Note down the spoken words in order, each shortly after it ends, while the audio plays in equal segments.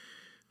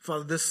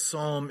Father, this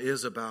psalm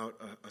is about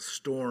a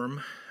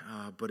storm,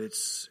 but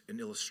it's an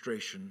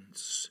illustration.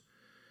 It's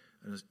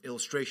an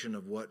illustration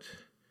of what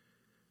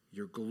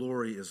your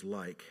glory is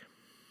like.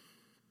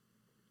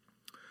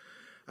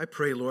 I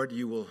pray, Lord,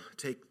 you will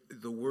take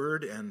the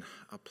word and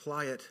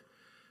apply it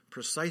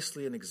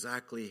precisely and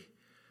exactly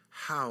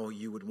how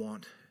you would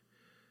want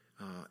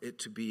it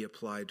to be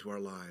applied to our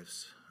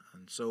lives.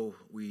 And so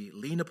we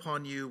lean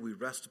upon you, we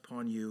rest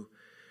upon you,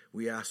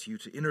 we ask you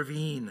to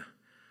intervene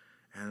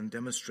and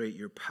demonstrate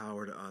your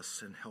power to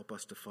us and help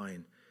us to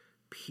find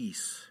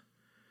peace.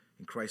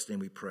 In Christ's name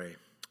we pray.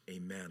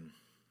 Amen.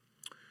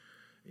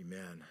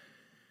 Amen.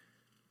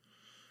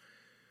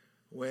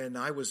 When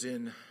I was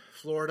in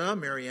Florida,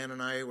 Marianne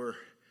and I were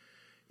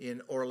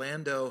in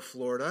Orlando,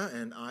 Florida,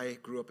 and I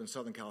grew up in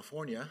Southern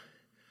California.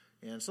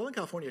 And Southern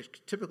California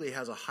typically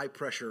has a high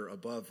pressure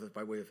above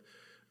by way of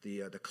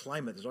the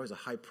climate. There's always a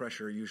high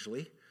pressure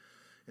usually.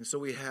 And so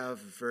we have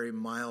very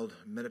mild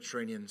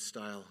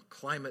Mediterranean-style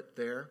climate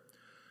there.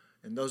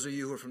 And those of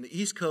you who are from the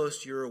East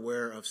Coast, you're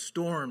aware of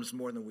storms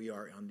more than we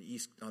are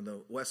on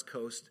the West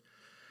Coast.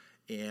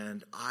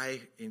 And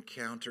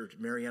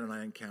Marianne and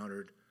I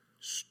encountered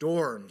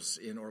storms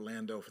in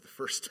Orlando for the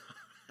first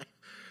time.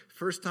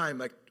 First time,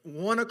 like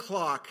 1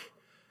 o'clock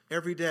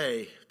every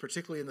day,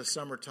 particularly in the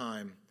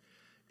summertime,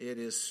 it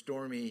is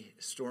stormy,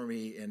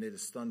 and it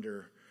is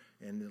thunder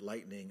and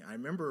lightning. I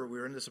remember we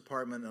were in this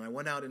apartment, and I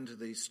went out into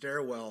the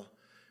stairwell,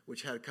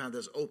 which had kind of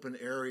this open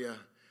area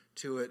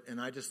to it, and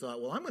I just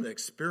thought, well, I'm going to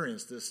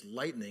experience this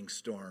lightning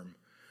storm.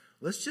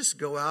 Let's just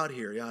go out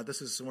here. Yeah,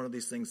 this is one of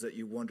these things that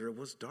you wonder,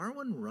 was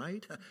Darwin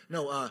right?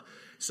 No,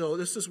 so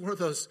this is one of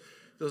those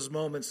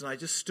moments, and I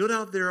just stood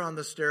out there on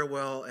the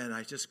stairwell, and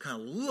I just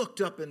kind of looked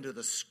up into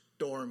the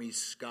stormy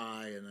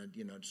sky,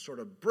 and sort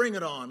of bring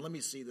it on. Let me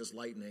see this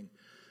lightning.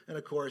 And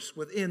of course,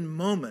 within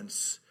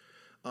moments,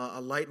 a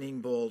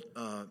lightning bolt,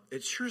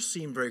 it sure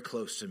seemed very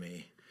close to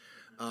me.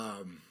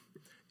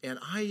 And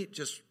I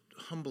just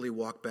humbly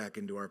walked back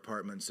into our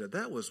apartment and said,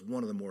 that was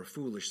one of the more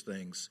foolish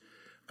things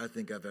I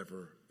think I've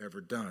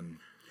ever done.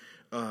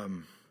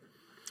 And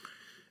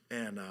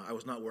I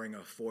was not wearing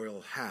a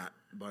foil hat,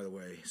 by the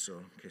way, so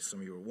in case some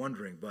of you were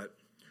wondering. But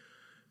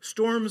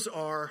storms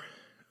are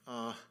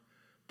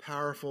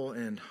powerful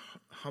and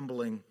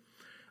humbling.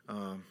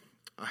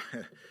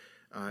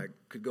 I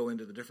could go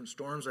into the different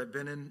storms I've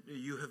been in.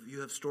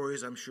 You have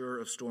stories, I'm sure,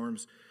 of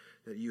storms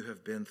that you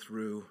have been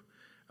through.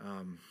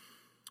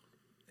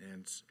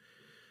 And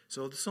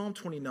so the Psalm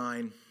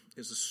 29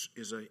 is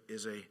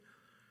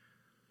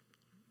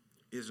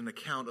an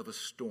account of a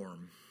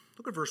storm.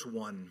 Look at verse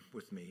 1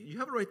 with me. You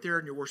have it right there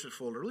in your worship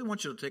folder. I really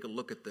want you to take a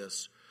look at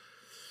this.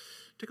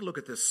 Take a look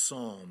at this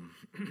psalm.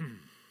 Look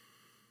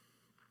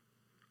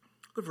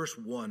at verse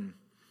 1.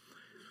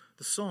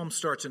 The psalm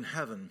starts in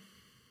heaven.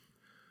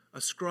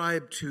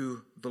 Ascribe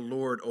to the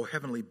Lord, O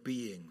heavenly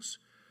beings,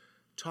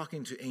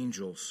 talking to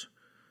angels.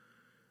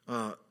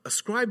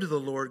 Ascribe to the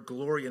Lord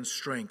glory and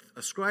strength.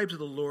 Ascribe to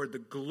the Lord the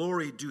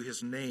glory due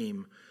his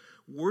name.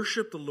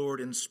 Worship the Lord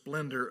in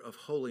splendor of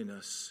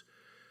holiness.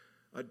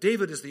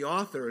 David is the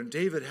author, and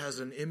David has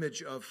an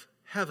image of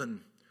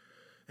heaven.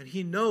 And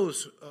he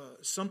knows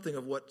something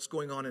of what's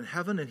going on in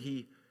heaven, and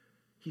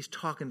he's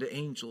talking to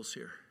angels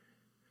here.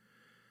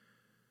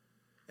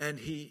 And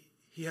he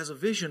has a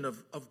vision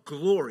of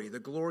glory, the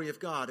glory of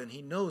God, and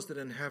he knows that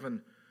in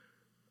heaven,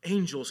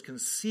 angels can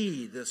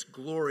see this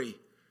glory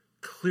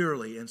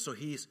clearly, and so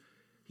he's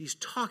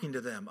talking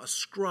to them.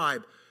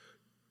 Ascribe,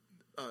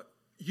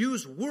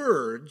 use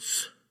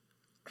words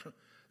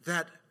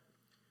that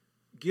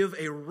give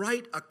a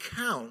right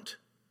account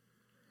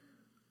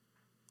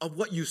of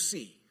what you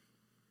see.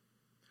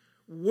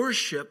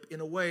 Worship in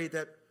a way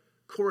that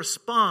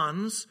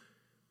corresponds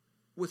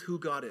with who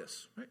God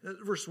is. Right?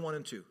 Verse 1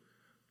 and 2.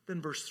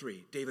 Then verse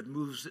 3, David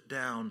moves it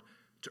down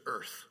to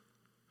earth.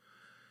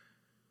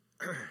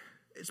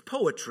 It's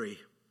poetry.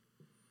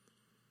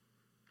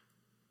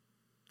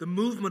 The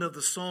movement of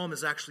the psalm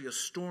is actually a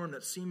storm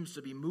that seems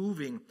to be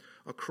moving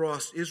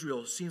across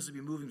Israel, seems to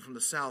be moving from the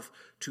south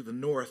to the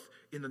north.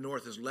 In the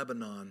north is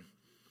Lebanon.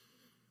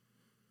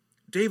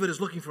 David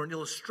is looking for an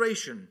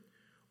illustration.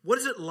 What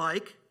is it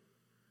like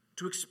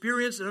to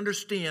experience and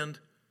understand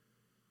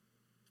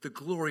the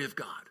glory of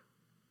God?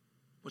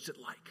 What's it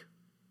like?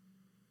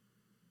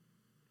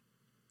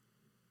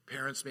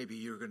 Parents, maybe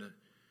you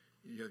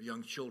have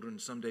young children.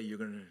 Someday you're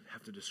going to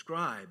have to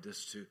describe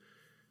this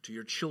to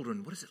your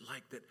children. What is it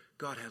like that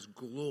God has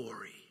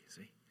glory?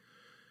 See,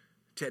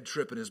 Ted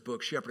Tripp in his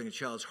book, Shepherding a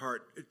Child's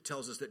Heart, it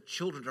tells us that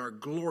children are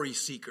glory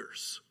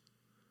seekers.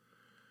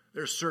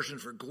 They're searching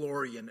for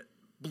glory in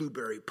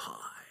blueberry pie.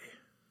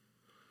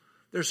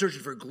 They're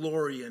searching for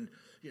glory in,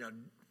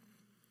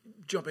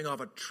 jumping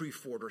off a tree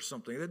fort or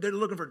something. They're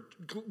looking for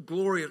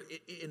glory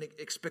in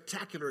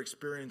spectacular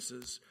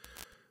experiences.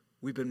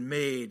 We've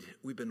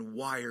been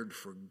wired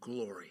for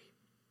glory.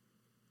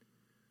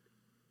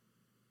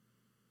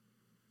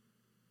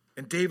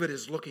 And David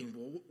is looking,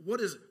 what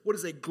is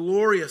a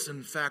glorious,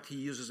 in fact, he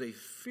uses a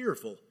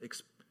fearful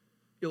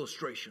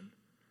illustration.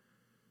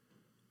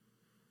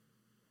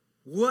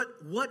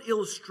 What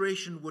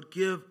illustration would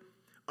give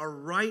a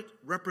right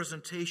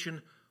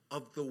representation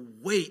of the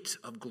weight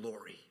of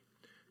glory?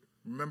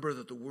 Remember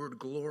that the word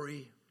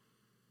glory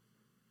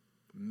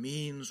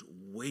means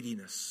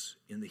weightiness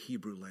in the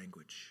Hebrew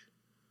language.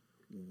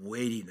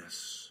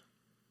 Weightiness.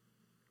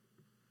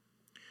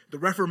 The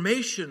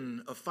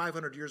Reformation of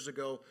 500 years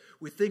ago,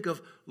 we think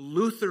of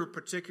Luther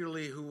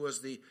particularly, who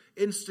was the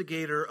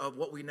instigator of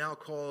what we now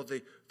call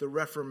the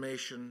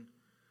Reformation.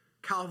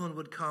 Calvin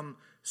would come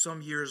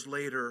some years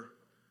later.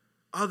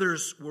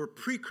 Others were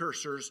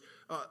precursors,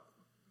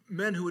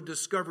 men who had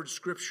discovered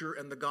Scripture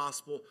and the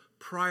gospel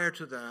prior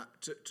to that,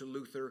 to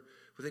Luther.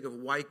 We think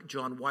of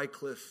John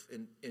Wycliffe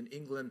in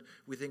England.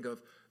 We think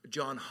of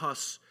John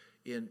Huss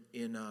in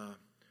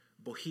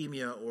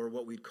Bohemia, or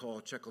what we'd call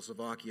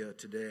Czechoslovakia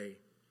today.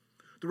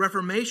 The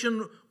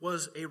Reformation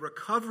was a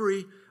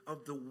recovery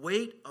of the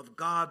weight of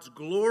God's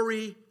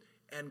glory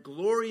and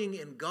glorying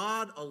in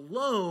God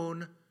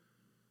alone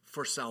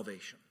for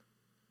salvation.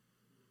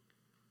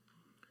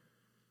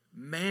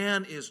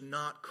 Man is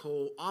not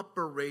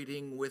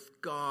cooperating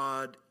with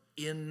God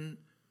in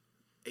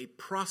a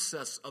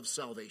process of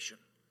salvation.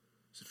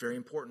 This is very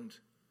important.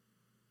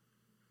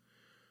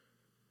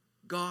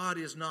 God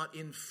is not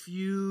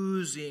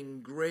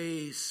infusing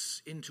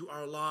grace into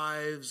our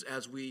lives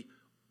as we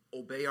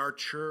obey our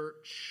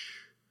church,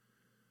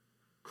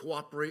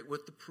 cooperate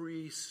with the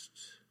priest,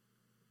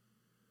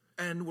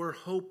 and we're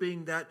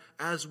hoping that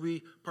as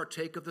we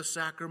partake of the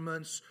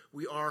sacraments,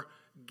 we are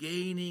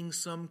gaining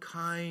some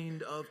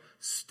kind of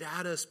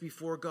status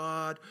before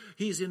God.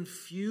 He's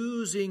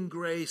infusing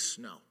grace.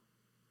 No.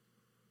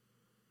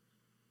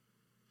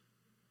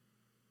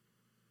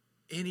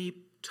 Any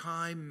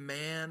time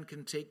man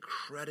can take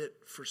credit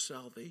for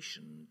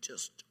salvation,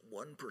 just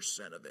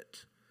 1% of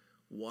it,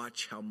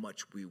 watch how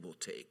much we will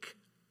take.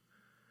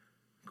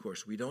 Of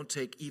course, we don't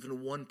take even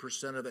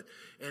 1% of it.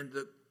 And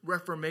the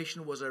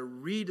Reformation was a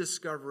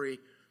rediscovery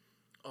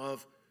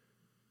of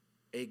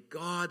a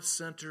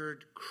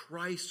God-centered,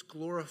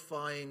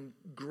 Christ-glorifying,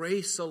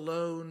 grace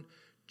alone,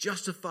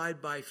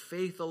 justified by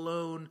faith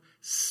alone,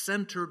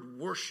 centered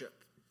worship.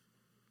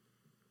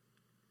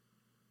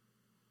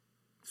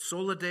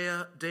 Sola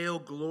Deo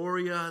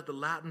Gloria, the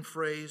Latin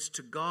phrase,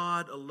 to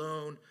God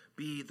alone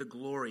be the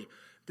glory.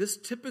 This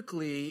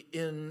typically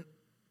in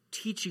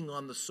teaching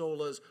on the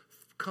solas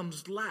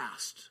comes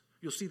last.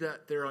 You'll see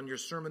that there on your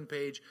sermon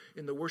page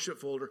in the worship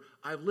folder.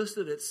 I've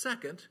listed it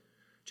second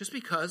just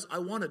because I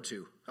wanted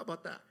to. How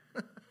about that?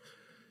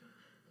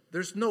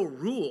 There's no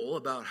rule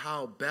about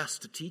how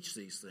best to teach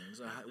these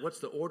things. What's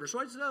the order? So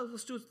I said,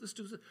 let's do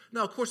it.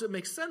 Now, of course, it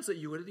makes sense that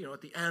you would,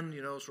 at the end,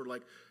 sort of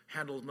like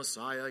Handel's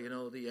Messiah,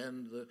 the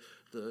end,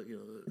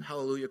 the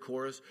Hallelujah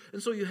chorus.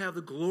 And so you have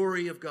the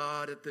glory of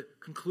God at the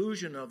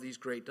conclusion of these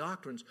great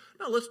doctrines.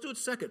 Now, let's do it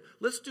second.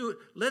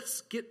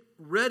 Let's get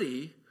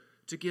ready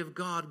to give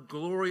God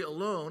glory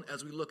alone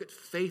as we look at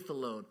faith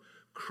alone,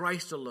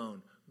 Christ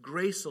alone,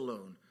 grace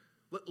alone.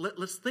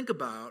 Let's think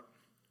about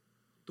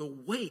the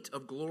weight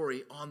of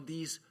glory on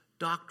these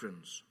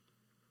doctrines.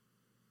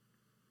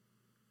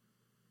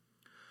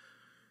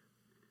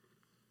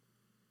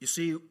 You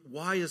see,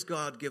 why is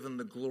God given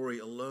the glory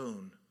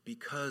alone?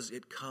 Because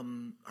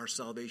our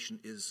salvation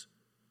is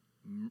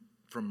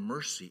from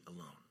mercy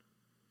alone.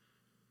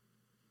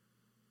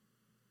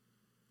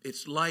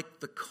 It's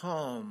like the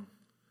calm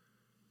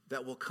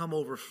that will come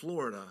over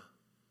Florida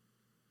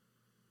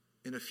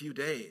in a few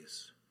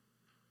days.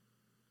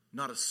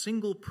 Not a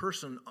single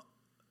person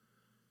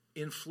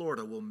in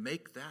Florida will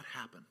make that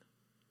happen.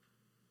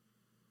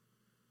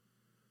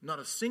 Not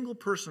a single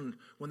person,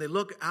 when they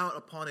look out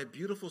upon a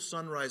beautiful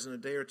sunrise in a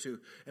day or two,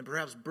 and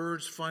perhaps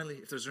birds finally,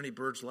 if there's any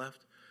birds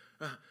left,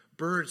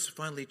 birds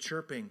finally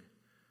chirping,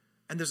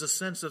 and there's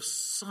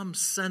some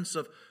sense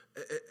of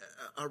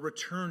a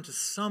return to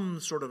some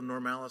sort of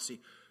normalcy,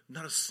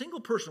 not a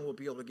single person will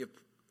be able to give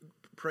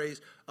praise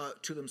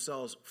to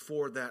themselves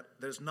for that.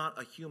 There's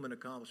not a human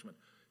accomplishment.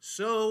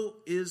 So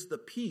is the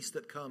peace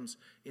that comes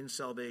in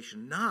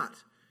salvation, not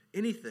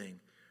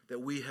anything that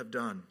we have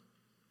done.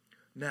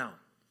 Now,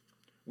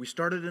 we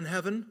started in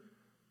heaven,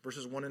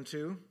 verses 1 and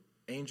 2,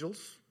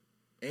 angels.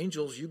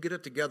 Angels, you get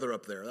it together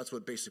up there. That's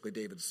what basically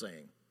David's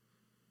saying.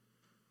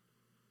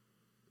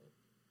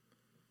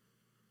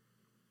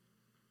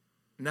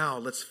 Now,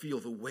 let's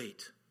feel the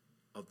weight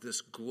of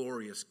this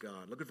glorious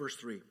God. Look at verse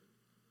 3.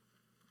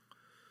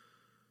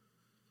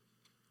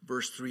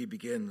 Verse 3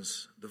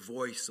 begins, the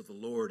voice of the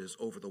Lord is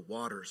over the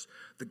waters.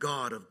 The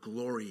God of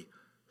glory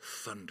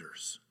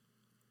thunders.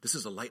 This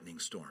is a lightning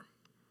storm.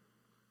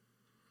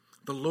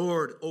 The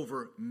Lord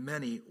over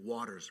many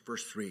waters.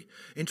 Verse 3.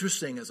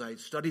 Interesting, as I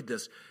studied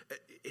this,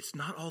 it's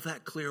not all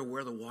that clear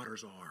where the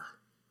waters are.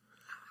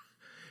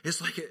 It's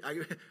like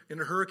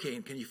in a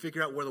hurricane, can you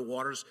figure out where the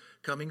water's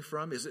coming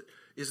from? Is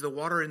the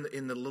water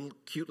in the little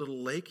cute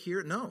little lake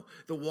here? No,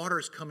 the water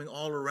is coming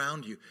all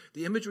around you.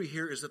 The imagery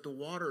here is that the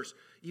waters,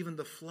 even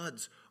the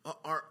floods,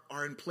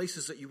 are in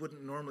places that you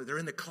wouldn't normally. They're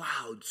in the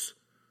clouds.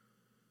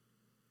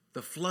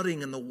 The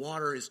flooding and the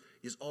water is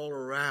all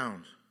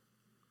around.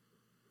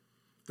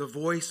 The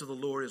voice of the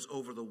Lord is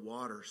over the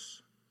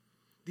waters.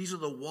 These are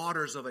the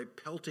waters of a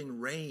pelting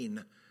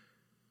rain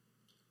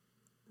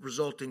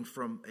resulting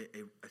from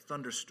a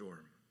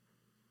thunderstorm.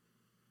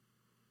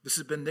 This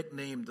has been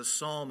nicknamed the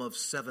Psalm of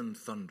Seven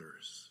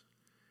Thunders.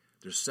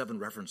 There's 7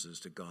 references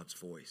to God's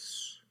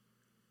voice.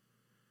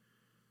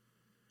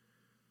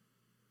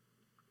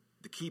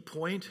 The key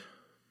point,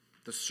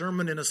 the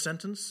sermon in a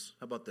sentence.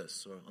 How about this?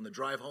 So on the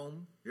drive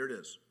home, here it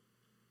is.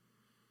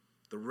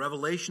 The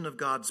revelation of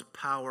God's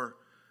power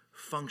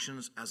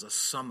functions as a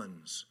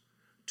summons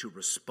to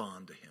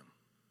respond to him.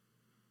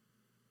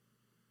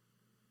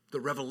 The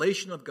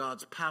revelation of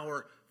God's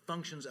power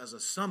functions as a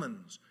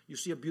summons. You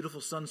see a beautiful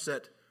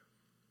sunset,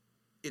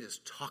 it is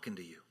talking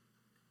to you.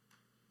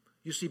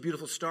 You see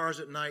beautiful stars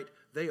at night,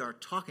 they are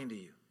talking to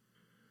you.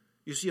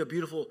 You see a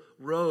beautiful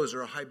rose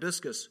or a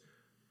hibiscus,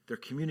 they're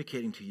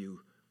communicating to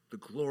you the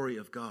glory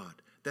of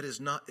God. That is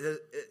not, it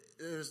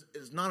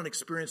is not an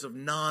experience of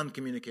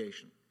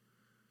non-communication.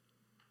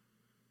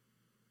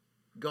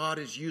 God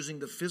is using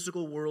the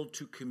physical world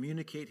to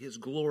communicate his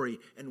glory,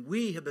 and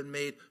we have been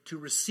made to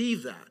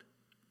receive that.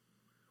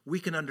 We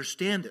can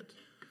understand it.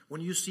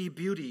 When you see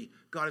beauty,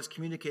 God is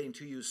communicating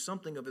to you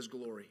something of his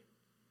glory.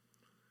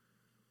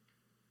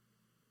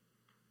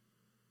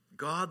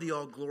 God, the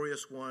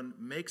all-glorious one,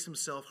 makes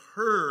himself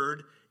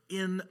heard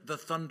in the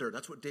thunder.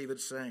 That's what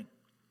David's saying.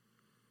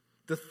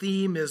 The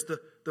theme is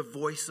the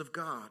voice of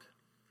God.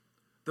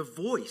 The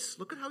voice,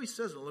 look at how he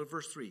says it in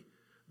verse 3.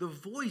 The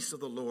voice of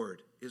the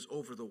Lord is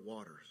over the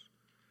waters.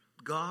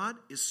 God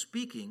is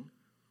speaking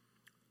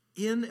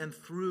in and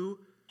through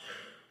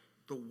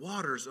the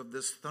waters of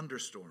this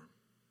thunderstorm.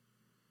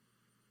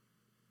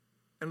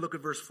 And look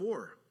at verse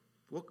 4.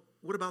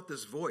 What about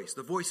this voice?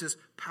 The voice is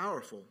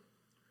powerful.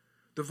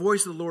 The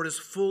voice of the Lord is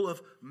full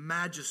of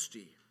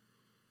majesty.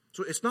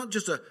 So it's not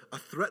just a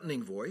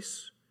threatening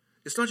voice.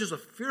 It's not just a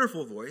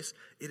fearful voice.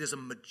 It is a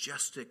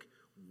majestic,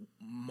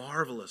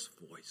 marvelous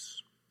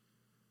voice.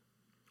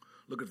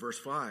 Look at verse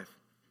 5.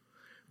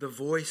 The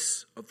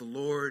voice of the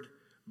Lord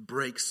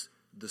breaks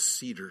the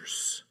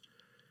cedars.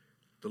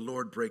 The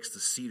Lord breaks the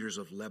cedars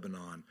of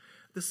Lebanon.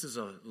 This is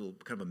a little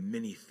kind of a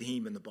mini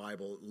theme in the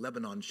Bible.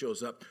 Lebanon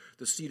shows up.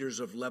 The cedars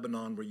of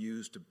Lebanon were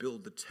used to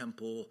build the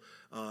temple.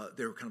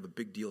 They were kind of a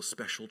big deal,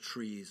 special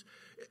trees.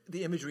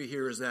 The imagery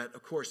here is that,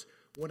 of course,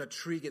 when a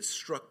tree gets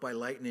struck by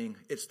lightning,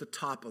 it's the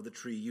top of the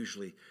tree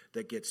usually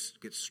that gets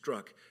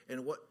struck.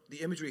 And what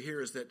the imagery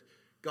here is that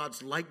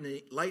God's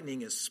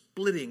lightning is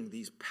splitting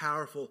these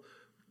powerful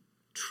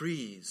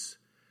trees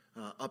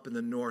up in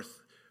the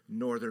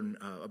northern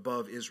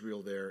above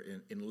Israel there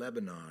in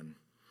Lebanon.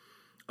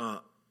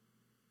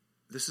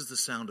 This is the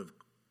sound of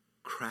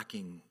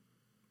cracking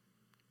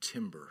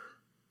timber,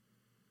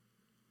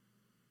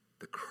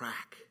 the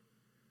crack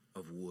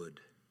of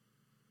wood.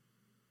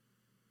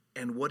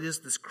 And what is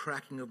this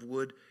cracking of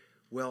wood?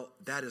 Well,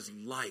 that is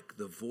like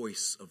the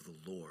voice of the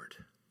Lord.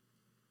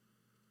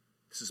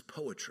 This is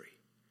poetry.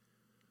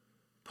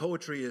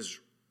 Poetry is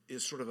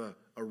sort of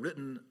a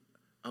written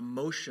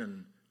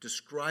emotion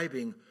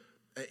describing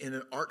in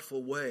an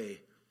artful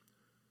way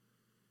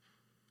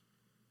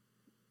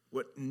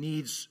what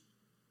needs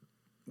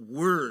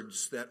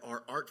words that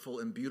are artful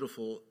and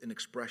beautiful in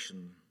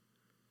expression.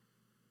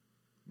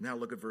 Now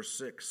look at verse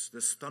 6.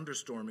 This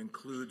thunderstorm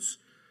includes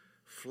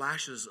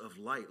flashes of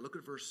light. Look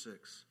at verse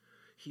 6.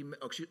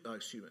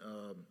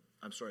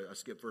 I'm sorry, I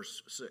skipped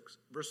verse 6.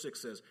 Verse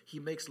 6 says, he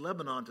makes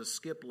Lebanon to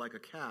skip like a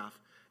calf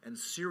and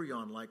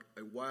Sirion like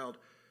a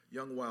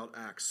young wild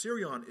axe.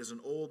 Sirion is an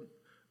old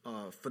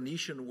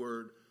Phoenician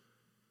word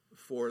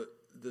for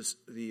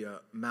the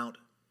Mount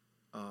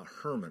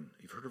Hermon.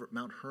 You've heard of it,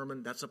 Mount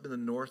Hermon? That's up in the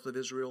north of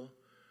Israel.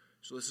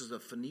 So this is an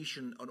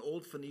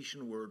old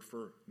Phoenician word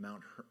for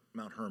Mount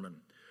Hermon.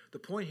 The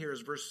point here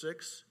is verse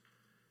 6.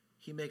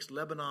 He makes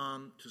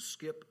Lebanon to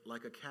skip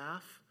like a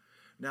calf.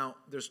 Now,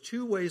 there's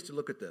 2 ways to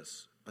look at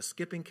this. A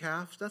skipping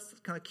calf, that's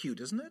kind of cute,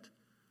 isn't it?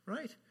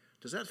 Right?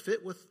 Does that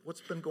fit with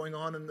what's been going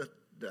on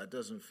that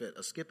doesn't fit?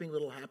 A skipping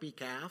little happy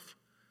calf?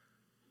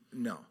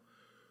 No.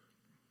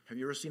 Have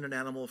you ever seen an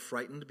animal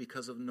frightened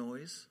because of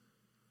noise?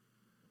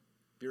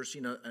 Have you ever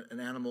seen an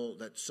animal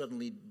that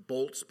suddenly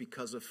bolts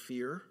because of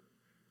fear?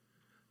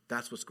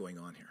 That's what's going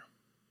on here.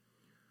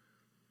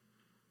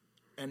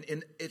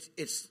 And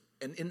it's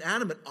an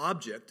inanimate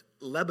object,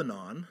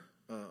 Lebanon,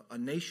 a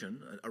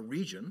nation, a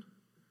region.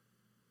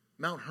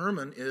 Mount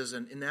Hermon is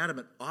an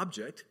inanimate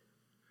object.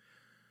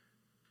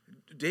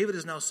 David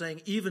is now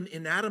saying even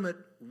inanimate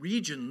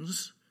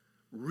regions,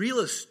 real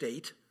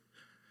estate,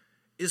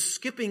 is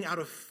skipping out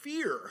of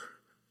fear.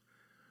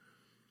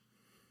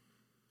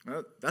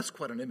 That's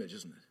quite an image,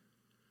 isn't it?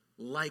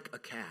 Like a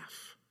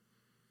calf.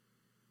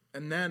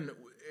 And then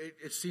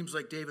it seems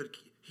like David,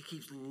 he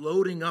keeps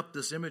loading up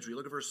this imagery.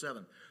 Look at verse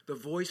 7. The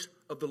voice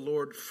of the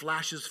Lord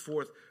flashes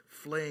forth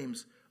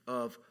flames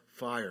of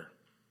fire.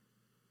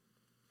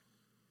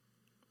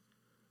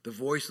 The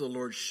voice of the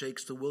Lord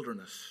shakes the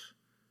wilderness,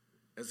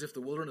 as if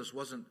the wilderness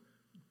wasn't,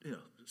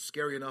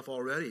 scary enough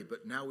already,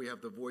 but now we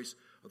have the voice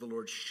of the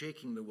Lord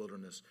shaking the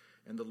wilderness,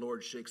 and the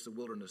Lord shakes the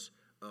wilderness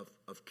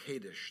of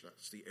Kadesh.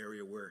 That's the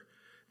area where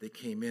they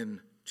came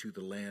in to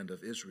the land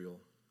of Israel.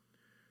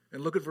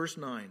 And look at verse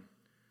 9.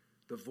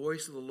 The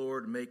voice of the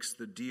Lord makes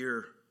the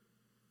deer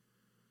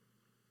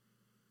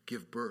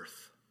give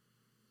birth.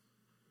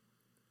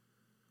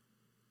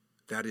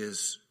 That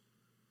is,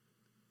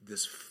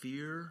 this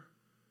fear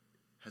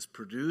has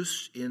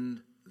produced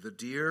in the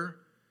deer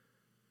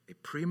a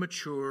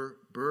premature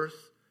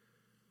birth.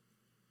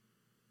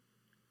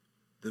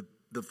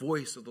 The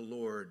voice of the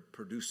Lord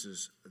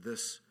produces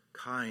this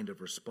kind of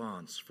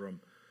response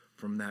from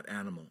that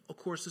animal. Of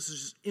course, this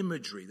is just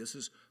imagery. This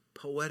is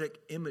poetic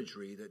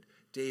imagery that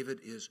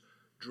David is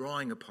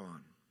drawing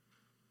upon.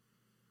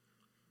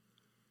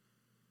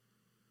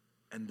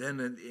 And then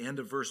at the end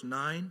of verse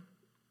 9,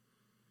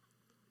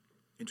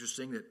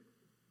 interesting that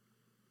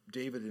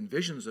David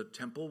envisions a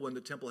temple when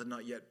the temple had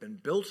not yet been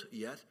built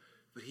yet,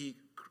 but he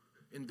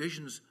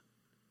envisions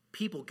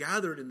people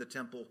gathered in the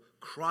temple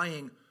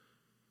crying,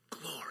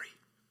 "Glory."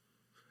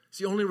 It's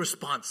the only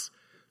response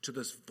to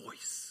this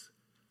voice.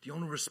 The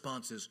only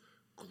response is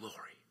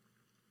glory.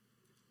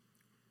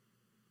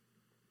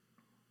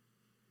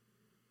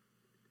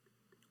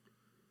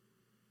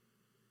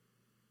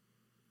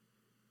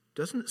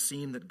 Doesn't it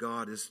seem that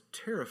God is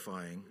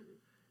terrifying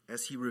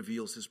as he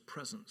reveals his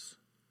presence?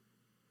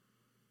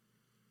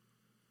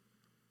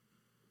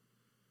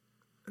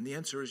 And the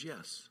answer is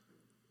yes.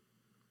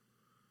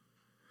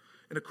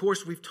 And of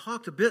course, we've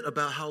talked a bit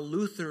about how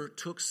Luther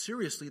took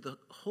seriously the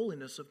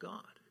holiness of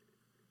God.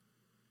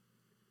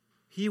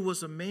 He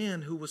was a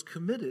man who was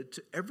committed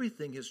to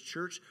everything his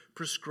church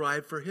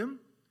prescribed for him.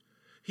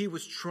 He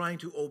was trying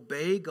to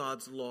obey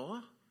God's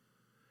law,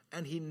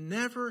 and he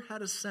never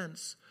had a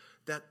sense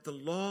that the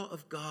law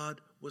of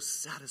God was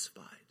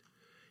satisfied.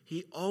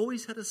 He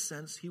always had a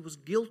sense he was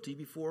guilty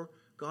before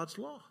God's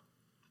law.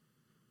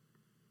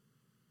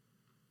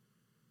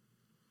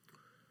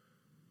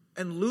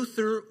 And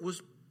Luther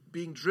was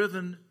being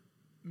driven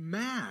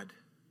mad.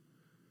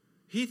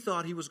 He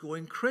thought he was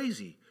going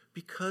crazy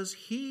because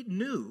he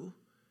knew,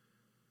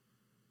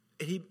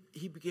 and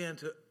he began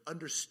to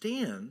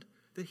understand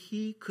that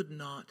he could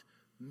not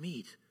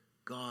meet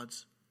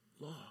God's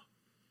law,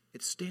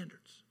 its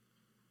standards.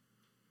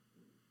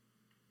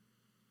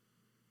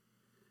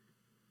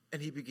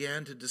 And he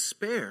began to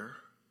despair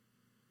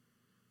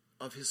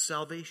of his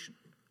salvation.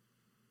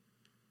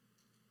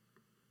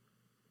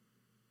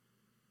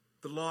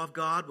 The law of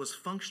God was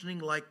functioning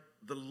like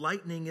the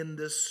lightning in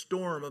this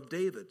storm of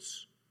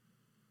David's.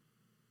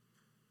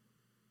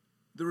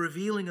 The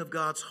revealing of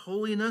God's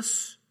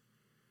holiness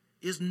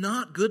is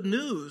not good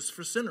news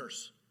for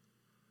sinners.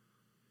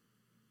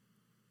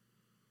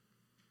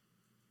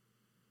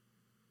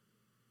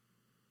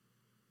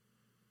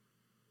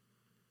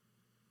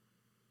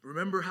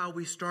 Remember how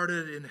we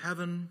started in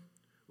heaven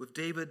with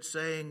David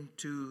saying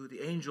to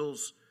the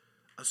angels,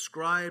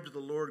 "Ascribe to the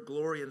Lord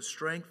glory and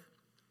strength."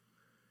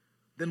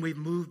 Then we've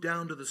moved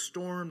down to the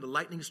storm, the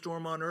lightning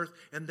storm on earth.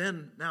 And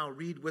then, now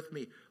read with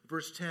me,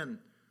 verse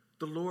 10.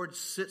 The Lord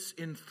sits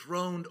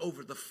enthroned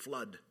over the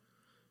flood.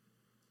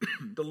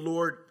 The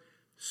Lord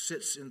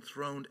sits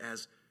enthroned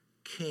as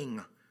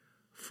king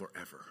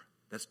forever.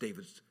 That's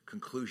David's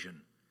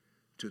conclusion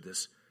to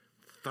this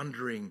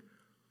thundering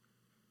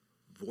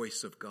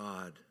voice of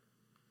God.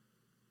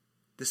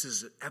 This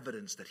is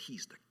evidence that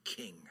he's the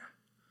king.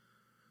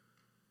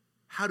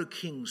 How do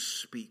kings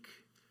speak?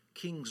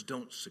 Kings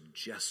don't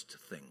suggest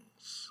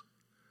things.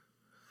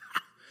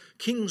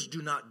 Kings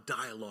do not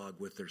dialogue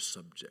with their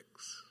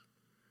subjects.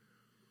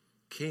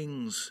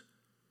 Kings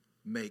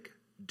make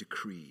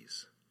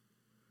decrees.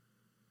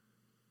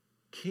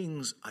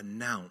 Kings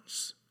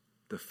announce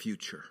the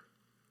future.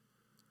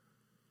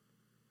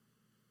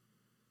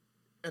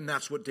 And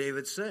that's what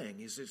David's saying.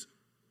 He says,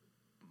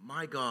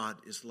 my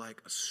God is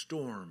like a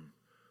storm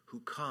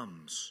who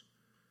comes.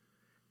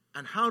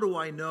 And how do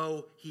I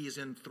know he is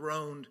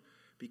enthroned?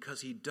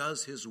 Because he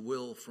does his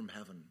will from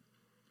heaven.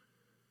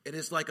 It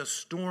is like a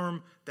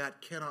storm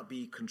that cannot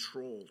be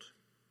controlled.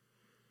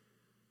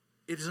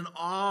 It is an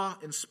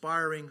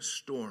awe-inspiring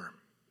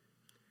storm.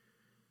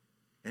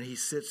 And he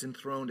sits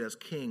enthroned as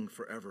king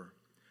forever.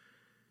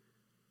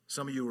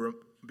 Some of you will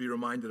be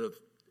reminded of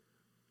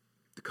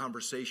the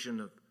conversation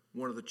of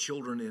one of the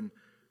children in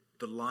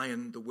The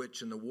Lion, the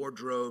Witch, and the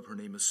Wardrobe. Her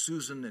name is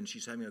Susan, and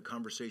she's having a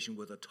conversation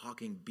with a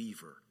talking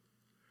beaver.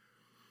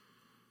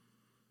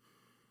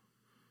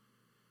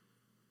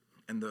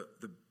 And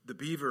the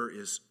beaver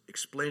is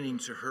explaining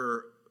to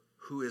her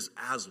who is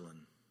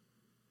Aslan.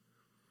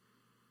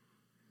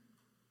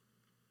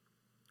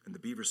 And the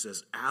beaver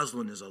says,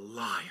 Aslan is a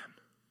lion.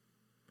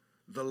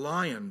 The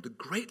lion, the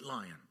great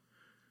lion.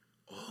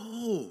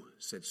 Oh,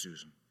 said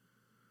Susan.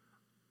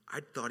 I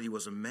thought he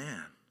was a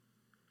man.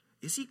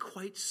 Is he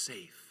quite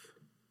safe?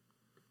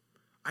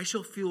 I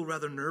shall feel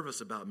rather nervous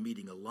about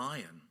meeting a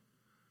lion.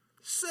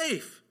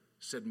 Safe,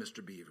 said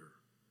Mr. Beaver.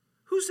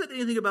 Who said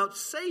anything about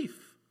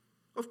safe?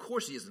 Of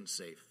course he isn't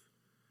safe,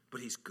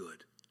 but he's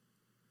good.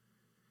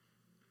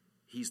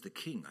 He's the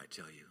king, I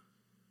tell you.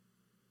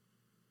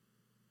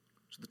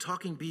 So the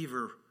talking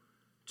beaver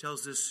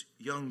tells this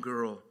young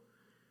girl,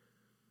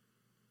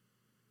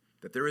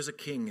 that there is a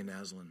king in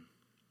Aslan,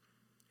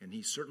 and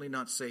he's certainly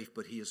not safe,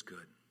 but he is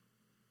good.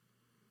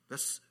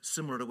 That's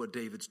similar to what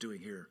David's doing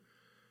here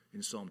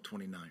in Psalm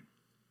 29.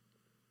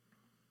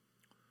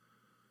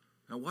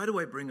 Now, why do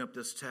I bring up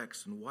this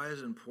text, and why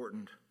is it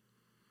important?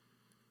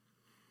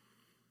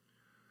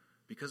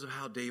 Because of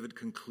how David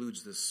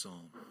concludes this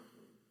psalm.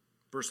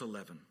 Verse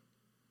 11.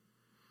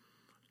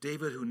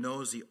 David, who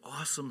knows the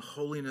awesome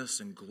holiness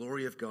and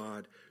glory of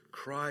God,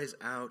 cries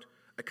out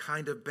a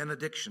kind of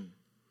benediction.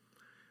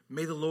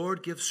 May the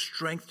Lord give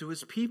strength to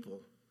his people.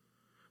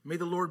 May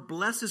the Lord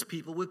bless his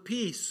people with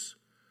peace.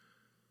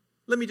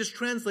 Let me just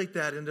translate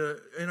that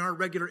in our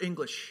regular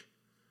English.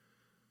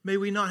 May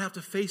we not have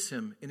to face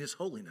him in his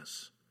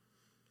holiness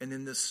and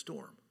in this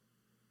storm.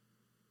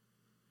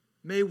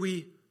 May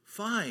we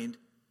find,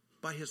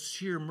 by his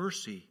sheer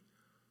mercy,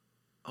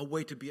 a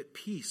way to be at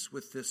peace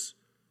with this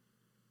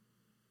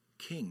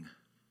king.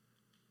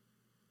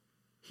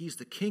 He's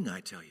the king, I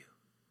tell you.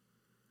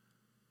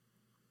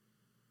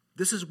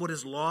 This is what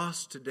is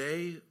lost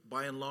today,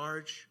 by and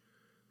large.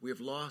 We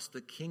have lost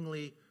the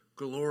kingly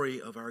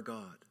glory of our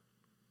God.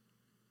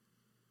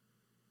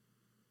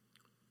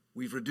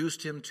 We've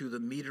reduced him to the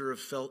meter of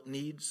felt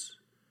needs.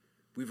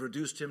 We've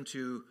reduced him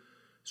to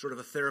sort of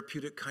a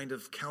therapeutic kind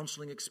of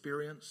counseling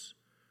experience.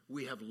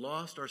 We have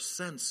lost our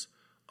sense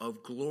of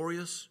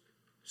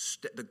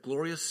the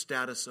glorious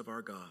status of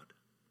our God.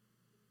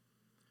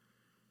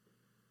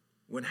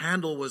 When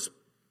Handel was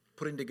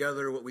putting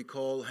together what we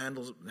call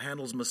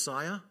Handel's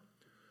Messiah,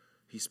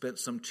 he spent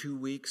some 2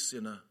 weeks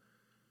in a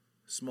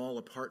small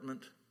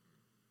apartment.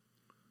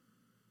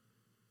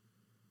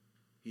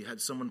 He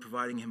had someone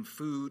providing him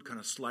food, kind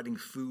of sliding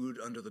food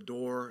under the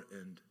door,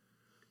 and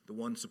the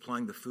one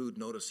supplying the food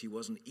noticed he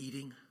wasn't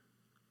eating.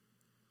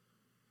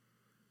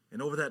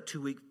 And over that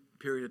 2-week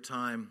period of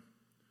time,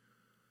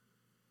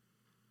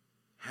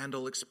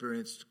 Handel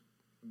experienced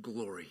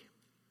glory.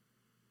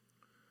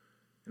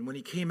 And when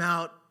he came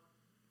out,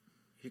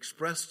 he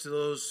expressed to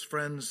those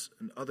friends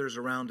and others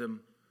around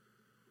him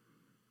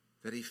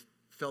that he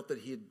felt that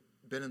he had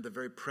been in the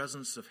very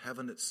presence of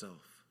heaven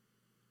itself.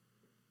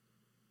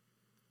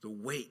 The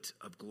weight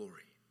of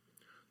glory,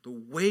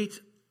 the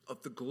weight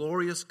of the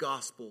glorious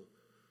gospel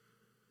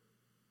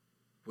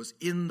was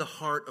in the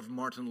heart of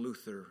Martin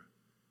Luther,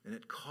 and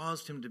it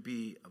caused him to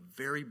be a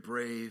very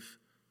brave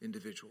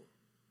individual.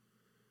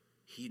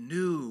 He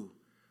knew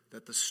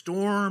that the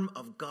storm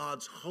of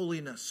God's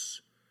holiness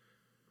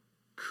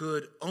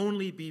could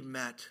only be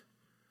met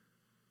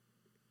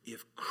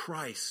if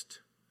Christ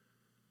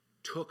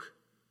took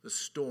the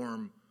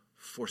storm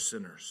for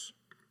sinners.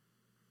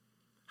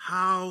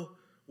 How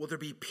will there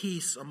be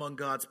peace among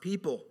God's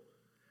people?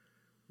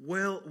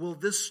 Well, will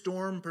this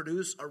storm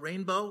produce a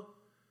rainbow?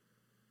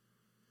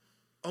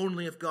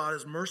 Only if God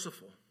is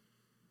merciful.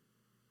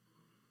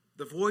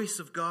 The voice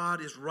of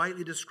God is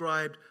rightly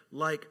described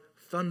like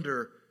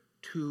thunder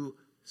to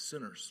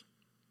sinners.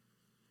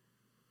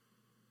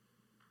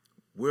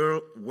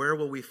 Where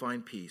will we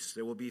find peace?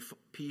 There will be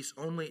peace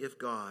only if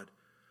God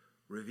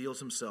reveals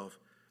himself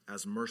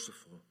as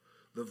merciful.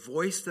 The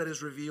voice that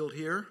is revealed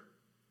here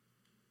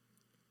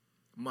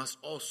must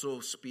also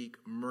speak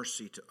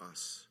mercy to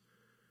us.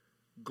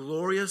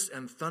 Glorious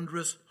and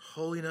thunderous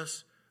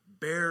holiness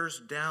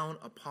bears down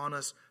upon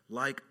us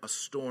like a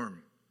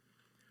storm.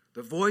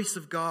 The voice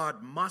of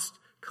God must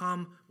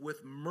come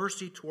with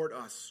mercy toward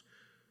us.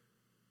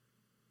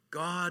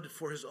 God,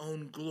 for his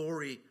own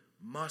glory,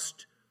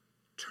 must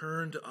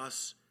turn to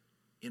us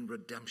in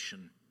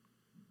redemption.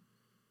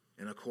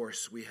 And of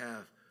course, we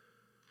have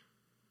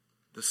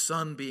the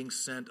Son being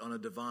sent on a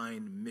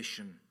divine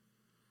mission.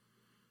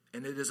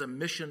 And it is a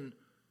mission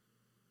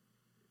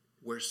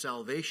where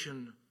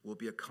salvation will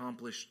be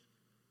accomplished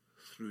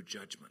through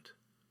judgment.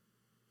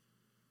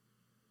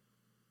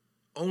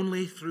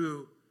 Only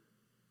through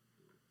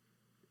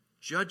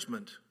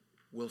judgment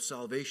will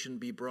salvation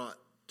be brought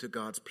to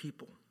God's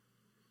people.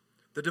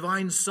 The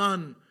divine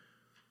Son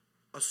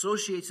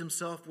associates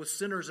himself with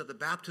sinners at the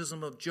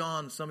baptism of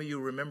John. Some of you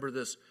remember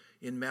this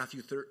in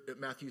Matthew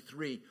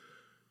 3.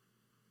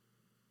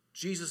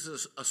 Jesus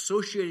is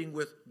associating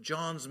with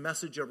John's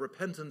message of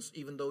repentance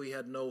even though he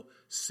had no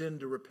sin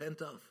to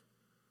repent of.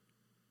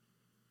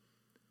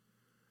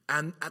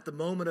 And at the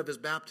moment of his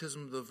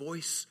baptism, the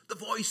voice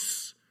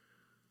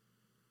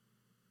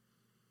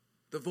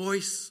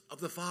of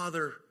the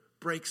Father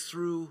breaks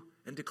through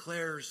and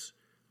declares,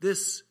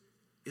 "This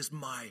is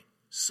my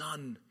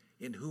Son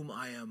in whom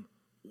I am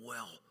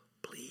well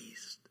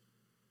pleased."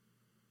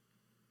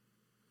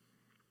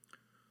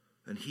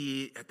 And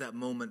he, at that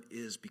moment,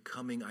 is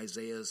becoming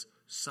Isaiah's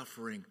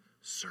suffering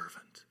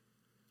servant.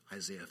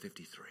 Isaiah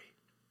 53.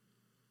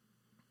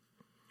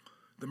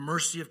 The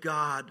mercy of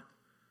God,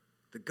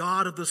 the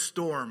God of the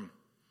storm,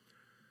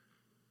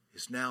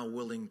 is now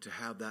willing to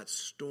have that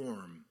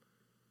storm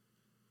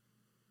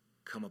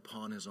come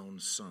upon his own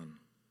Son.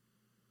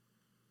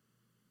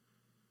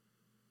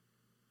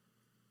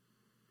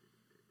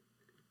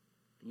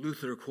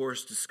 Luther, of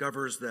course,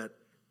 discovers that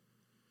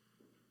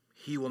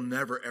he will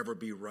never, ever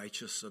be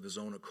righteous of his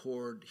own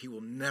accord. He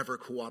will never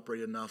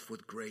cooperate enough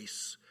with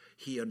grace.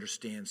 He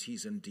understands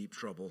he's in deep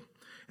trouble.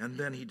 And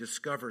then he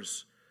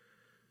discovers,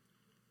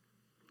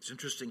 it's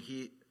interesting,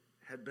 he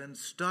had been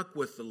stuck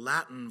with the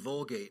Latin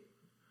Vulgate,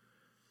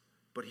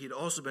 but he'd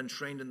also been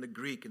trained in the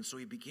Greek, and so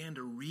he began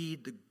to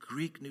read the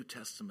Greek New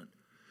Testament.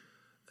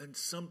 And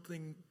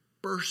something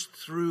burst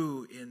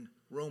through in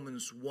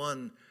Romans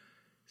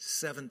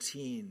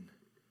 1:17.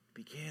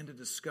 Began to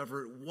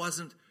discover it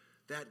wasn't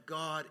that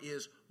God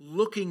is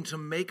looking to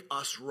make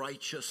us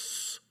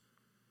righteous,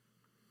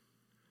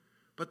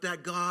 but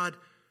that God,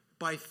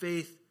 by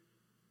faith,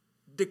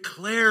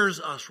 declares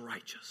us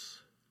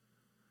righteous.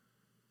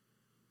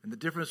 And the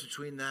difference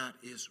between that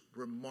is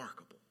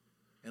remarkable.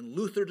 And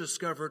Luther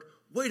discovered,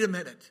 wait a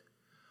minute,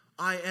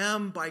 I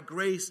am by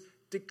grace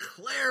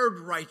declared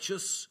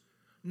righteous,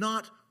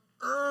 not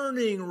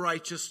earning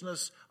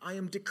righteousness. I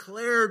am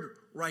declared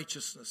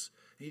righteousness.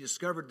 And he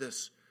discovered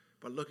this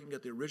by looking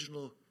at the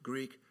original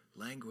Greek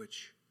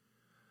language.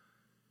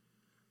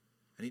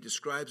 And he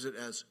describes it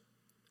as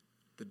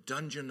the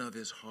dungeon of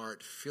his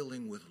heart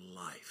filling with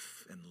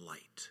life and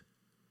light.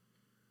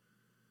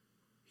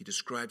 He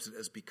describes it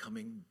as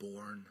becoming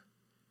born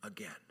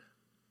again.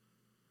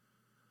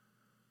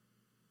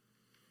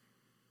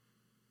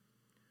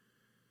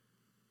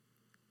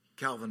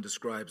 Calvin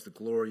describes the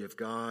glory of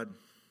God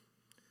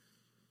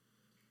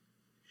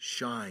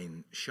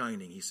shining.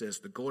 He says,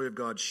 the glory of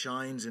God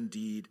shines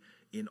indeed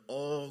in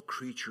all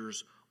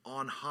creatures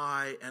on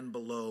high and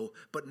below,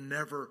 but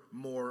never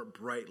more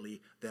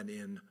brightly than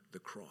in the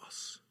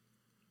cross.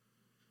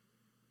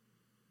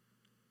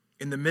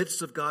 In the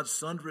midst of God's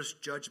thunderous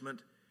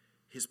judgment,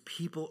 his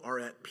people are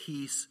at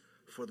peace,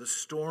 for the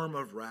storm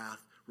of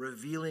wrath,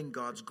 revealing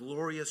God's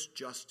glorious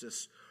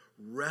justice,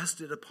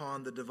 rested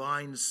upon the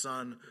divine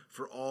Son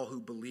for all who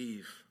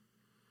believe.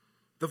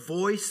 The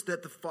voice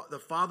that the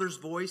Father's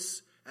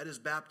voice at his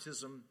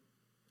baptism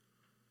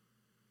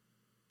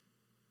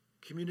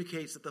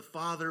communicates that the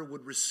Father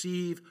would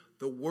receive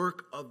the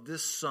work of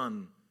this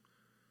Son,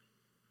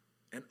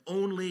 and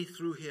only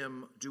through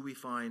him do we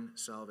find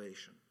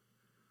salvation.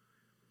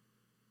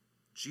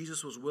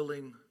 Jesus was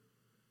willing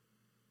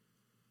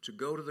to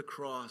go to the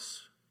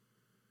cross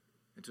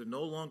and to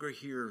no longer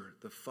hear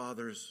the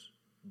Father's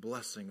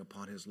blessing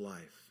upon his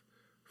life,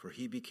 for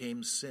he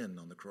became sin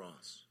on the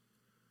cross.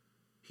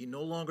 He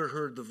no longer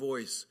heard the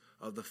voice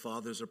of the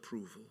Father's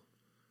approval,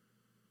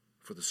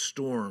 for the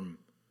storm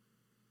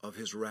of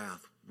his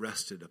wrath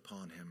rested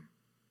upon him.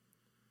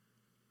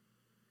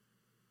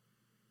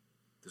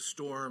 The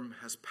storm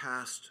has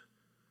passed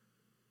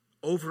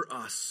over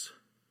us,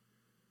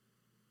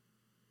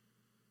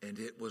 and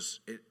it was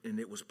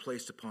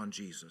placed upon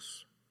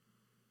Jesus.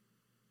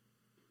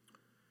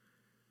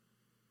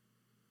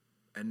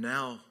 And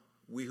now,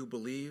 we who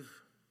believe,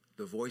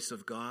 the voice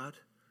of God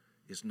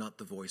is not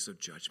the voice of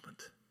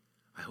judgment.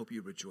 I hope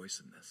you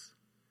rejoice in this.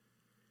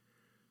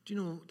 Do you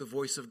know the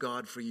voice of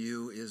God for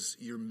you is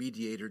your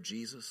mediator,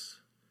 Jesus?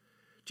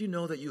 Do you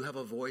know that you have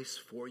a voice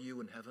for you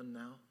in heaven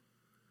now?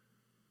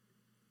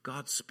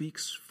 God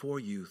speaks for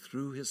you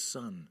through his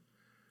Son.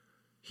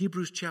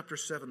 Hebrews chapter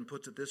 7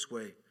 puts it this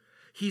way.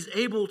 He's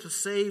able to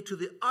save to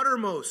the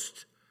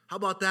uttermost. How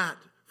about that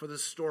for the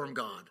storm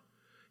God?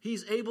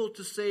 He's able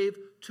to save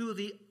to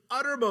the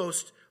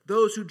uttermost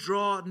those who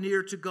draw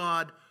near to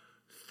God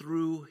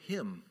through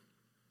him.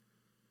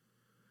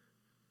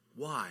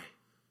 Why?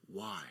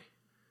 Why?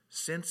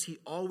 Since he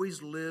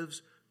always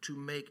lives to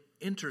make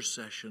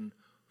intercession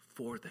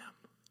for them.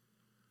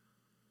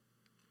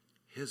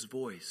 His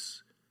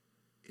voice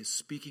is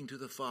speaking to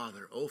the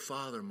Father. Oh,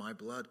 Father, my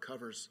blood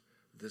covers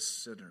this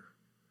sinner.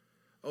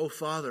 Oh,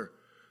 Father,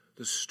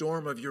 the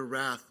storm of your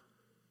wrath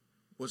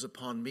was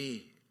upon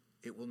me.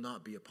 It will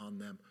not be upon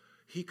them.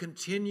 He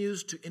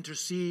continues to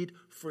intercede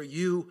for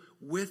you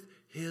with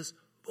his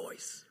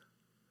voice.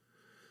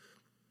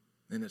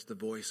 And it's the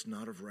voice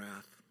not of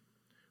wrath,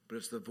 but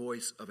it's the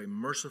voice of a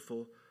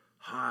merciful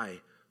high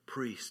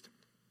priest.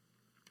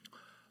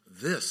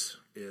 This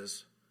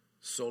is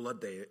Sola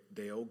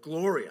Deo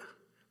Gloria.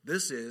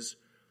 This is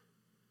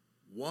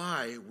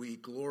why we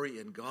glory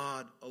in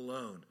God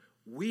alone.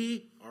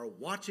 We are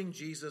watching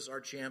Jesus,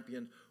 our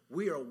champion.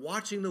 We are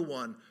watching the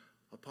one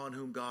upon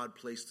whom God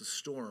placed the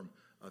storm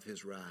of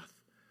his wrath.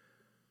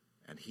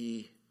 And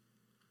he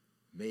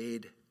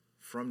made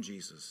from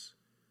Jesus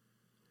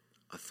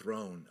a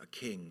throne, a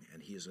king,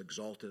 and he is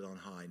exalted on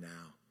high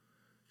now,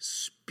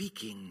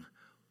 speaking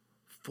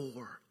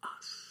for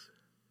us.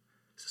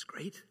 This is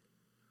great.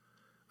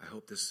 I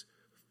hope this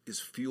is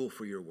fuel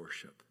for your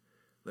worship.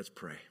 Let's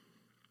pray.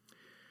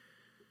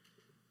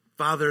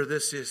 Father,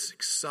 this is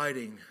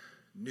exciting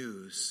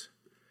news.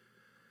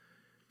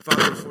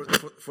 Father,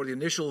 for the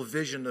initial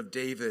vision of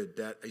David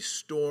that a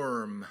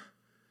storm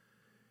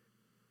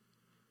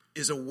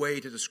is a way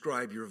to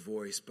describe your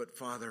voice, but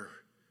Father,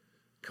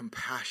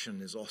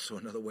 compassion is also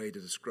another way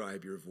to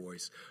describe your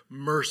voice.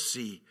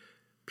 Mercy,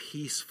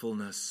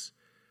 peacefulness,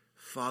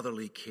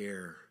 fatherly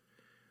care.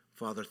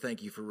 Father,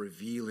 thank you for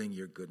revealing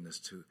your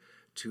goodness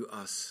to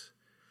us.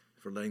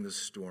 for letting the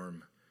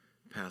storm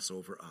pass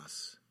over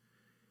us.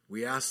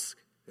 We ask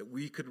that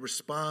we could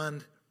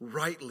respond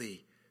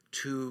rightly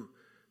to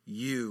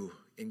you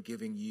in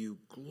giving you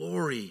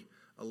glory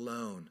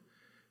alone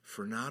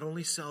for not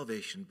only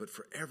salvation, but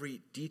for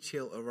every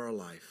detail of our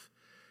life.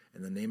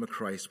 In the name of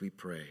Christ we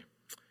pray.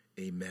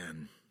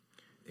 Amen.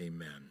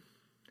 Amen.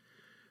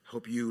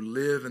 Hope you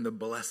live in the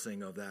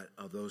blessing of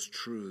those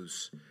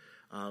truths.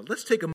 Let's take a